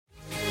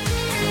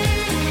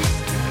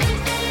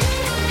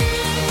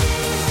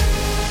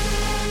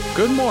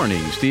Good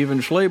morning, Stephen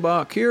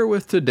Schlabach here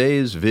with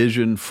today's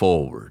Vision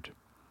Forward.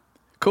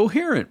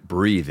 Coherent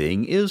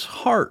breathing is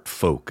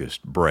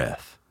heart-focused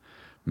breath.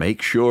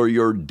 Make sure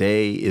your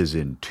day is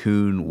in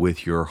tune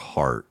with your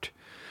heart.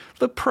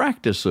 The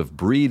practice of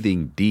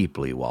breathing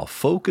deeply while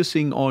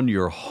focusing on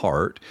your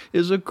heart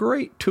is a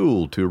great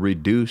tool to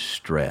reduce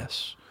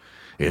stress.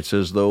 It's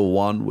as though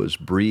one was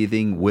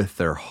breathing with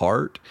their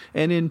heart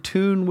and in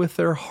tune with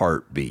their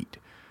heartbeat.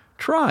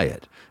 Try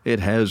it.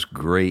 It has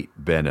great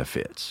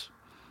benefits.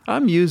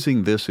 I'm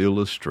using this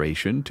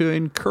illustration to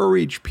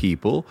encourage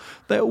people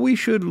that we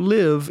should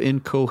live in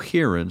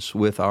coherence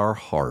with our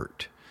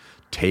heart.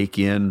 Take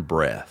in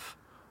breath.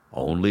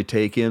 Only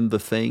take in the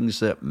things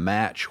that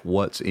match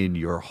what's in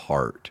your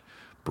heart.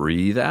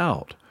 Breathe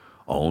out.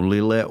 Only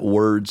let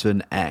words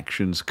and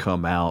actions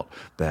come out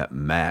that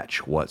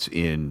match what's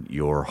in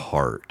your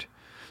heart.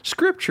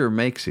 Scripture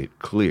makes it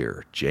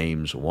clear,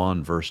 James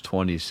 1 verse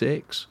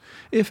 26,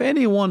 if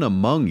anyone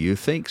among you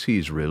thinks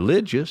he's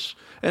religious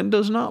and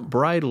does not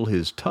bridle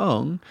his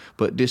tongue,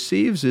 but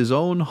deceives his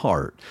own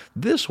heart,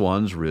 this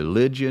one's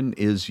religion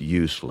is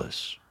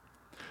useless.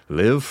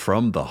 Live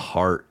from the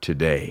heart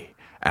today.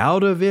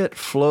 Out of it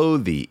flow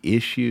the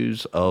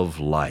issues of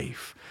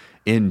life.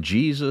 In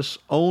Jesus'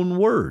 own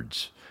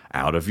words,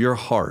 out of your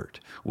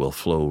heart will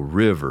flow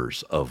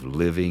rivers of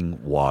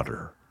living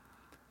water.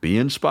 Be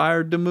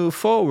inspired to move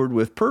forward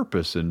with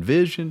purpose and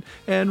vision,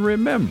 and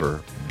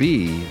remember,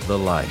 be the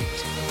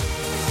light.